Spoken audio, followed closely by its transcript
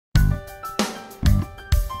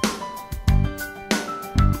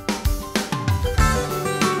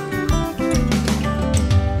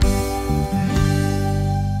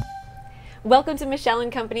Welcome to Michelle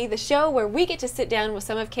 & Company, the show where we get to sit down with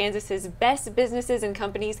some of Kansas's best businesses and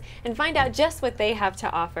companies and find out just what they have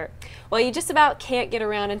to offer. Well, you just about can't get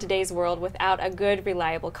around in today's world without a good,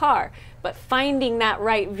 reliable car. But finding that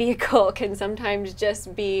right vehicle can sometimes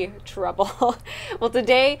just be trouble. Well,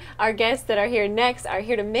 today, our guests that are here next are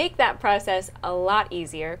here to make that process a lot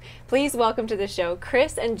easier. Please welcome to the show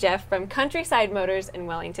Chris and Jeff from Countryside Motors in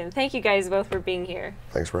Wellington. Thank you guys both for being here.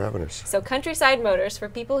 Thanks for having us. So Countryside Motors, for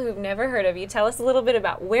people who've never heard of you, tell us a little bit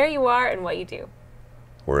about where you are and what you do.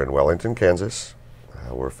 We're in Wellington, Kansas.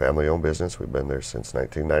 We're a family-owned business. We've been there since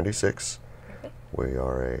 1996. Perfect. We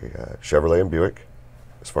are a Chevrolet and Buick.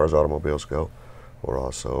 As far as automobiles go, we're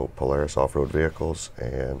also Polaris off-road vehicles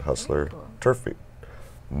and Hustler turf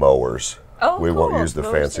mowers. Oh, we cool. won't use the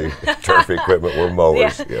Mowers. fancy turf equipment. We're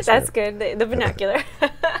mowers. Yeah, yes, that's good, the vernacular.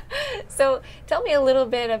 So tell me a little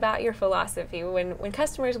bit about your philosophy. When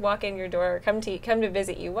customers walk in your door or come to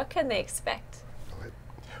visit you, what can they expect?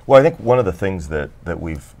 Well, I think one of the things that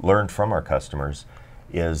we've learned from our customers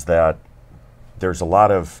is that there's a lot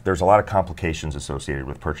of complications associated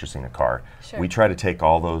with purchasing a car. Sure. We try to take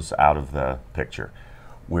all those out of the picture.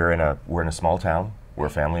 We're in a small town. We're a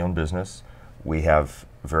family-owned business. We have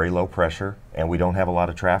very low pressure, and we don't have a lot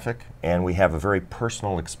of traffic, and we have a very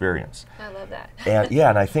personal experience. I love that. And yeah,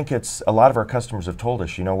 and I think it's a lot of our customers have told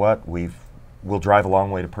us, you know what, we'll drive a long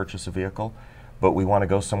way to purchase a vehicle, but we want to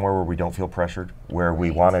go somewhere where we don't feel pressured, where we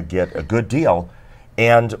want to get a good deal,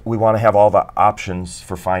 and we want to have all the options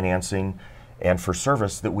for financing and for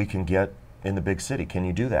service that we can get in the big city. Can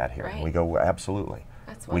you do that here? Right. And we go, absolutely.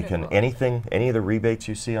 That's wonderful. We can, any of the rebates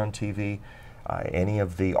you see on TV, any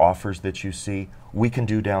of the offers that you see, we can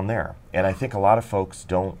do down there. And I think a lot of folks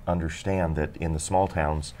don't understand that in the small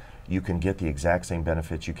towns, you can get the exact same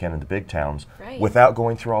benefits you can in the big towns without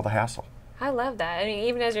going through all the hassle. I love that. I mean,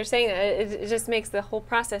 even as you're saying that, it just makes the whole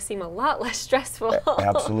process seem a lot less stressful.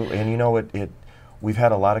 Absolutely. And you know, we've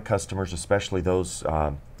had a lot of customers, especially those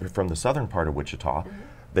from the southern part of Wichita,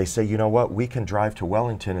 they say, you know what, we can drive to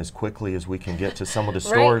Wellington as quickly as we can get to some of the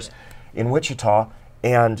stores in Wichita,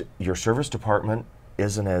 and your service department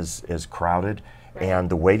isn't as crowded, and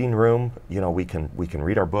the waiting room, you know, we can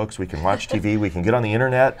read our books, we can watch TV, we can get on the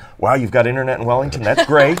internet. Wow, you've got internet in Wellington, that's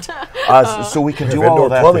great. So we can do all of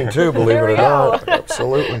that. Plumbing too, believe it or not.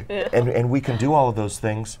 Absolutely. Yeah. And we can do all of those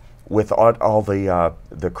things with all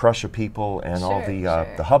the crush of people and all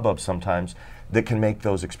the hubbub sometimes that can make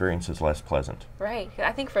those experiences less pleasant. Right.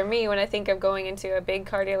 I think for me, when I think of going into a big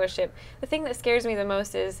car dealership, the thing that scares me the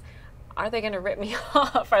most is, are they going to rip me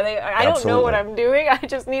off? I don't know what I'm doing. I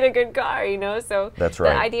just need a good car, you know? So that's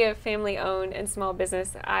right. The idea of family-owned and small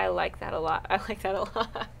business, I like that a lot. I like that a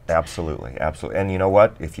lot. Absolutely, absolutely. And you know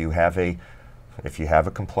what? If you have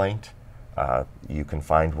a complaint, you can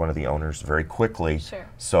find one of the owners very quickly. Sure.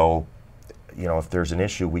 So, you know, if there's an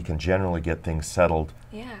issue, we can generally get things settled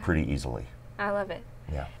pretty easily. I love it.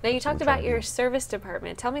 Yeah. Now, you talked about your service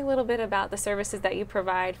department. Tell me a little bit about the services that you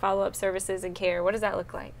provide, follow-up services and care. What does that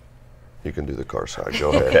look like? You can do the car side.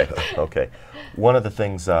 Go ahead. Okay. One of the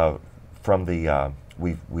things from the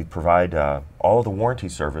we provide all of the warranty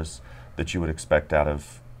service that you would expect out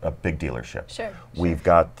of a big dealership. Sure. We've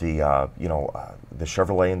got the the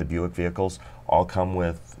Chevrolet and the Buick vehicles all come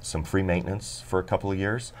with some free maintenance for a couple of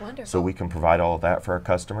years. Wonderful. So we can provide all of that for our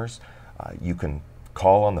customers. You can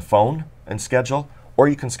call on the phone and schedule, or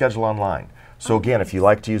you can schedule online. So again, if you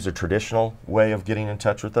like to use a traditional way of getting in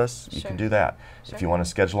touch with us, you can do that. Sure. If you want to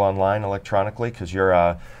schedule online electronically because you're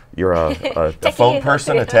a phone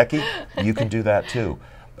person, a techie, you can do that too.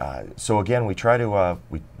 So again, we try to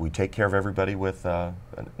we take care of everybody with a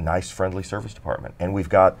nice, friendly service department, and we've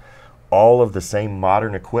got all of the same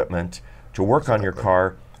modern equipment to work on your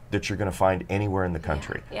car that you're going to find anywhere in the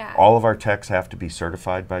country. Yeah. All of our techs have to be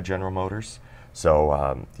certified by General Motors.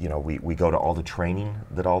 So, you know, we go to all the training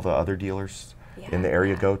that all the other dealers in the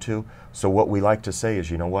area go to. So what we like to say is,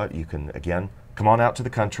 you know what, you can, again, come on out to the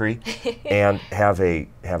country and have a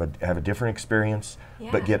different experience,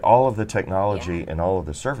 but get all of the technology and all of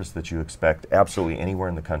the service that you expect absolutely anywhere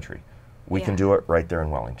in the country. We can do it right there in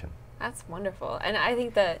Wellington. That's wonderful. And I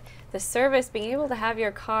think that the service, being able to have your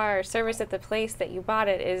car serviced at the place that you bought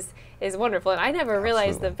it is wonderful. And I never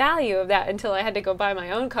realized the value of that until I had to go buy my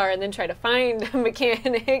own car and then try to find a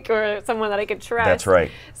mechanic or someone that I could trust. That's right.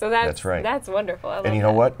 So that's wonderful. I love and you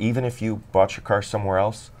know what? Even if you bought your car somewhere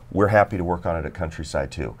else, we're happy to work on it at Countryside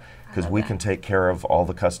too, because we can take care of all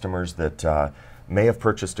the customers that may have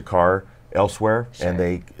purchased a car elsewhere and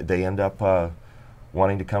they end up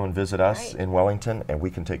wanting to come and visit us Right. in Wellington, and we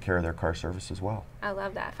can take care of their car service as well. I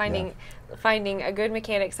love that. Finding a good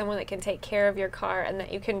mechanic, someone that can take care of your car and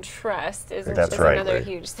that you can trust is That's right. another They-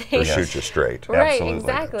 huge They thing. shoot you straight. Right, Absolutely.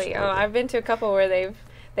 exactly. Oh, Absolutely. I've been to a couple where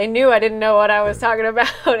they knew I didn't know what I was talking about,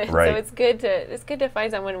 and Right. so it's good to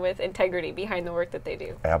find someone with integrity behind the work that they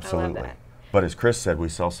do. Absolutely. I love that. But as Chris said, we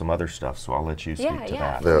sell some other stuff, so I'll let you speak to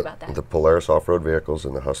Yeah. that. Tell me about that. The Polaris off-road vehicles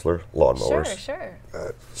and the Hustler lawnmowers. Sure.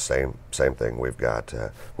 Same thing. We've got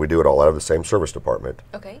we do it all out of the same service department.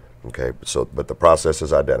 Okay. Okay, so but the process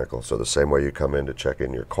is identical. So the same way you come in to check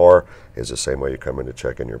in your car is the same way you come in to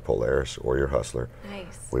check in your Polaris or your Hustler.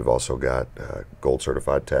 Nice. We've also got gold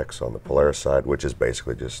certified techs on the Polaris side, which is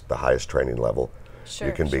basically just the highest training level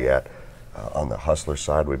you can be at. On the Hustler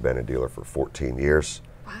side, we've been a dealer for 14 years.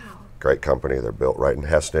 Wow. Great company. They're built right in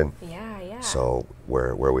Heston. Yeah. So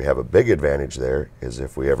where we have a big advantage there is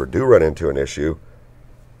if we ever do run into an issue,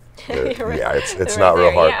 You're right. yeah, it's They're not right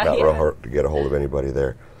real there, hard, yeah, not yeah. real hard to get a hold of anybody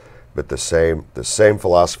there. But the same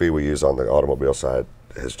philosophy we use on the automobile side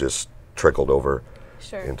has just trickled over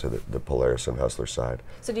Sure. into the Polaris and Hustler side.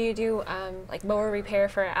 So do you do like mower repair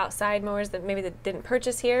for outside mowers that maybe they didn't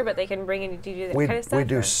purchase here, but they can bring in? Do you do that kind of stuff? We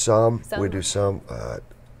do or- some. Some? We do some.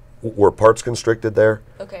 We're parts constricted there,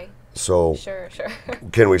 Okay. so Sure.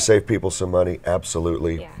 can we save people some money?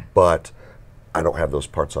 Absolutely. Yeah. But I don't have those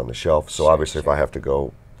parts on the shelf, so obviously if I have to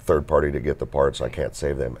go third party to get the parts, I can't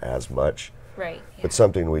save them as much. Right. Yeah. But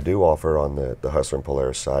something we do offer on the Hustler and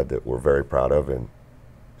Polaris side that we're very proud of and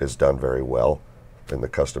is done very well in the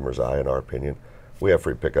customer's eye, in our opinion. We have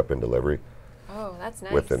free pickup and delivery Oh, that's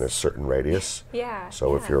nice. within a certain radius. Yeah.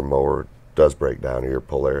 So if yeah. your mower does break down or your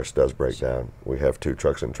Polaris does break down, we have 2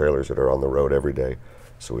 trucks and trailers that are on the road every day.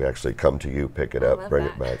 So we actually come to you, pick it I up, love bring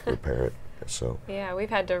that. it back, repair it. So Yeah, we've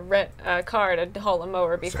had to rent a car to haul a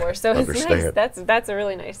mower before, so it's nice. Understand. That's a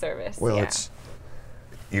really nice service. well, yeah. it's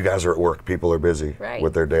you guys are at work. People are busy Right.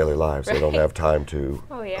 with their daily lives. They don't Right. have time to.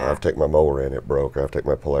 Oh, I yeah. have to take my mower in. It broke. I have to take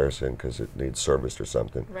my Polaris in because it needs serviced or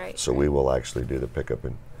something. Right, So we will actually do the pickup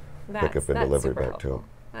and That's delivery super back to helpful. them.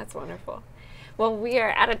 That's wonderful. Well, we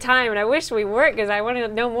are out of time, and I wish we weren't because I want to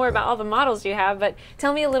know more about all the models you have. But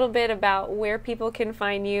tell me a little bit about where people can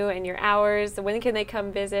find you and your hours. When can they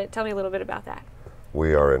come visit? Tell me a little bit about that.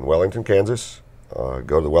 We are in Wellington, Kansas. Go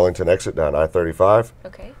to the Wellington exit down I-35.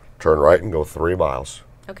 Okay. Turn right and go 3 miles.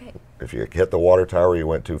 Okay. If you hit the water tower, you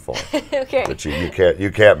went too far. Okay. But you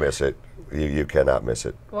can't miss it. You cannot miss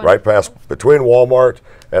it. Wonderful. Right past between Walmart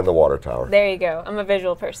and the water tower. There you go. I'm a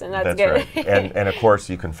visual person. That's good. right. And of course,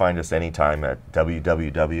 you can find us anytime at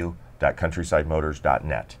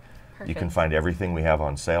www.countrysidemotors.net. You can Perfect. find everything we have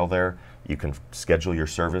on sale there. You can schedule your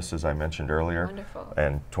service, as I mentioned earlier. Wonderful.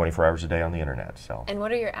 And 24 hours a day on the internet. So And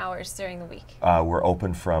what are your hours during the week? we're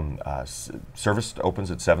open from service opens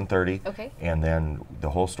at 7:30. Okay. And then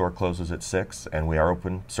the whole store closes at 6. And we are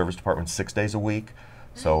open service department 6 days a week.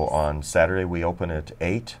 So on Saturday we open at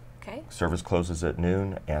 8. Okay. Service closes at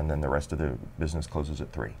noon, and then the rest of the business closes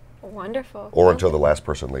at 3. Wonderful. Or Okay. until the last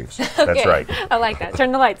person leaves. That's Okay. right. I like that.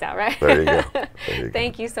 Turn the lights out, right? There you go. There you go.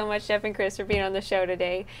 Thank you so much, Jeff and Chris, for being on the show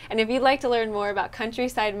today. And if you'd like to learn more about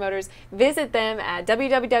Countryside Motors, visit them at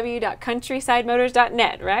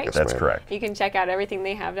www.countrysidemotors.net, right? Yes, That's ma'am. correct. You can check out everything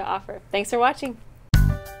they have to offer. Thanks for watching.